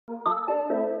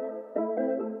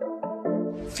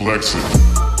Flexing.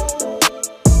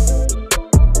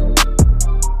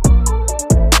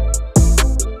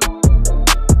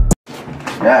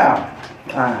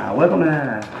 Yeah, welcome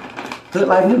to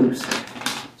HoodLife News.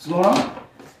 What's going on?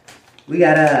 We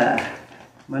got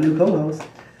my new co-host,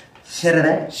 Shut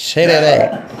It.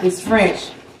 It's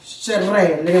French. Shut it.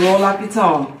 Let it roll off your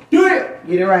tongue. Do it.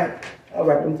 Get it right. All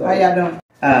right, I'm sorry. How y'all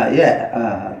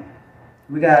doing?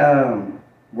 We got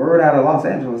word out of Los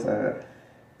Angeles.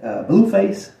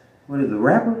 Blueface, what is the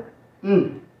rapper?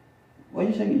 Why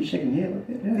you shaking? You shaking your head like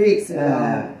that? Fix it.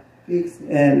 Fix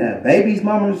it. And Baby's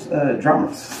mama's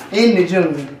drummers. In the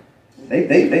jungle.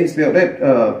 They spelled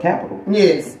that capital.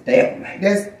 Yes. Damn.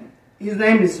 His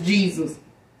name is Jesus.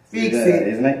 Fix it.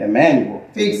 His name Emmanuel.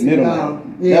 Fix his middle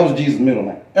name. Yeah. That was Jesus' middle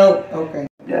name. Oh, okay.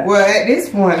 Yeah. Well, at this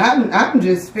point, I'm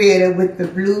just fed up with the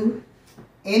blue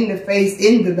in the face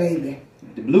in the baby.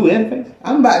 The blue in the face?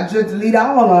 I'm about to just delete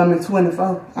all of them in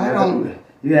 24. I don't.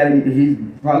 Yeah, he's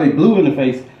probably blue in the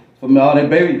face from all that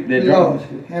baby. That Lord,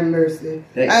 have mercy.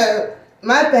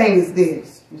 My thing is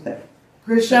this. What's that?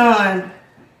 Krishan,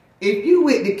 if you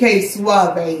with the case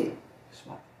Suave,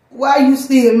 why you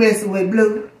still messing with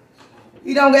Blue?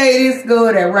 You don't get this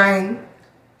girl that ring.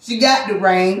 She got the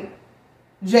ring.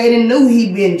 Jaden knew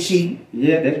he been cheap.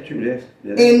 Yeah, that's true. That's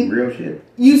real shit.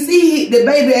 You see, the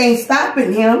baby ain't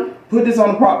stopping him. Put this on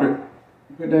the property.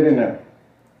 Put that in there.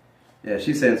 Yeah,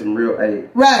 she's saying some real aid.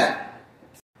 Right.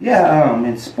 Yeah,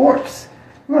 in sports,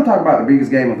 we're going to talk about the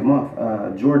biggest game of the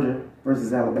month, Georgia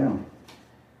versus Alabama.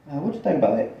 What you think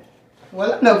about that?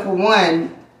 Well, I know for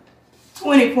one,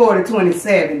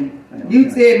 24-27. You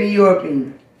tell me your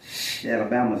opinion.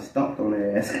 Alabama stumped on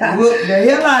their ass. Whoop the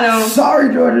hell out of them.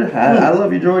 Sorry, Georgia. I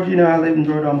love you, Georgia. You know, I live in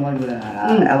Georgia all my life, but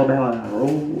Alabama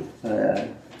roll,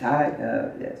 tie,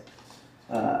 yes.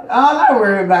 All I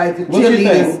worry about is the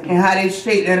cheerleaders and how they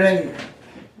shake their ass.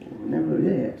 Remember,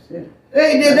 yes.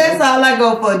 That's all I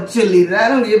go for, cheerleaders. I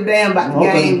don't give a damn about the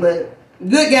game, but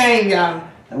good game, y'all.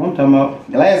 That's what I'm talking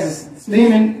about. Glasses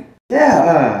steaming.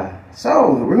 Yeah,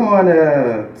 so we're going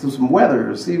to some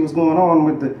weather, see what's going on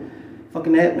with the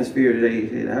fucking atmosphere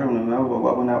today. I don't know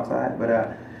what went outside,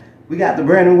 but we got the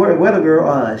brand new weather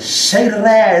girl, Shade of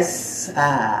Ass.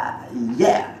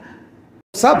 Yeah.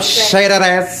 What's up, Shade of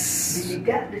Ass? You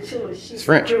got the children, she's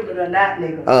French. or not,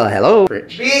 nigga. Hello.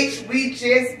 French. Bitch, we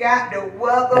just got the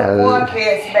weather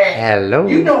forecast back. Hello.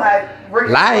 You know how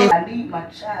Live. I need my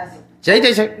child.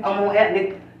 JJ. I'm on that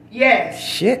nigga. Yes.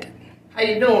 Shit. How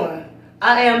you doing?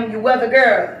 I am your weather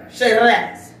girl, Shade of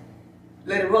Ass.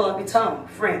 Let it roll off your tongue,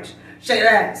 French. Shade of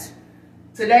Ass.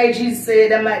 Today, Jesus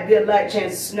said there might be a light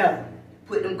chance of snow.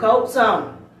 Put them coats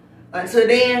on. Until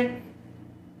then,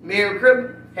 Merry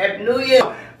Christmas, Happy New Year.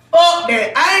 Fuck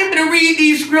that. I ain't gonna read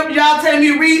these scripts y'all telling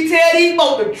me to read. Tell these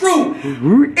folks the truth.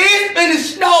 It's been the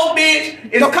snow, bitch.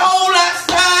 It's cold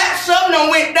outside. Something done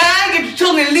went down. Get your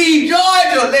children and leave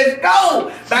Georgia. Let's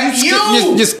go. Like you.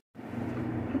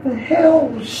 What the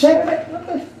hell? Shade of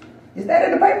Ass? Is that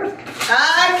in the papers?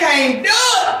 I can't do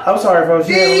it. I'm sorry, folks.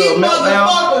 She had a little meltdown. These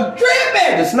motherfuckers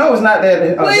tripping. The snow is not that.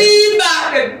 We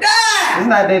about to die. It's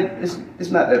not that.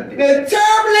 It's not that. The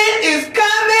turbulence is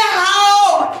coming home.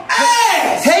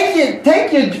 Ass. Take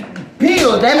your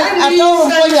pills. Damn it! I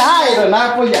told them for your hider,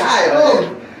 not for your hider.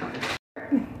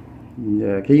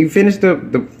 Yeah. Can you finish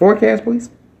the forecast, please?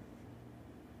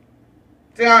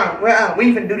 Well, we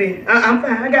even do this. I'm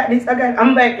fine. I got this.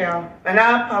 I'm back, y'all, and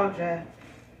I apologize.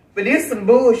 But this some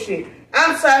bullshit.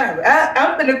 I'm sorry.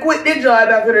 I'm finna quit this job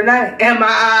after tonight. Am I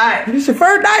alright? This your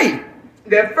first night.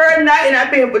 The first night, and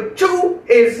I've been for 2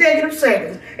 consecutive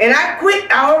seconds. And I quit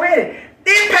already.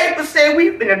 This paper said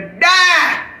we finna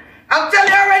die. I'm telling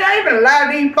you already, I ain't finna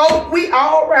lie to these folks. We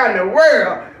all around the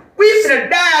world. We finna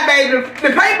die, baby. The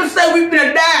paper said we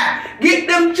finna die. Get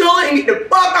them children and get the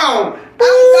fuck on.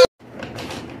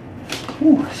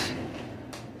 Ooh.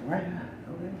 Right.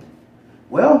 Okay.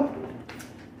 Well,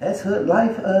 that's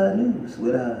HoodLife News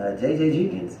with JJ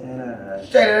Jenkins and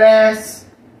Shake that ass.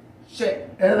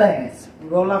 Shake that ass.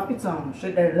 Roll off your tongue.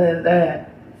 Shake that ass.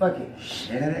 Fuck it.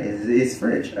 Shake that ass. It's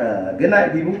French. Good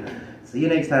night, people. See you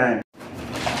next time.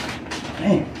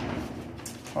 Man,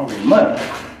 hungry mother.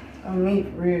 I'm me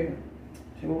for real.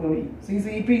 See what we eat?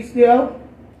 CCP still?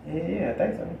 Yeah, I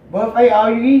think so. Buffet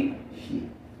all you eat? Shit.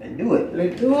 Let's do it.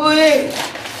 Let's do it.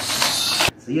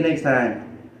 See you next time.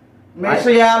 Make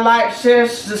sure y'all like, share,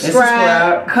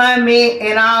 subscribe, comment,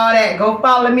 and all that. Go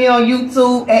follow me on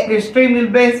YouTube at the Extremely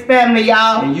Best Family,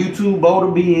 y'all. And YouTube,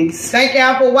 Boulder Biggs. Thank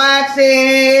y'all for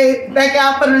watching. Thank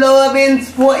y'all for the love and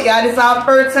support, y'all. This is our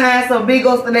first time, so big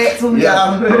ups to that too,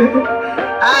 y'all.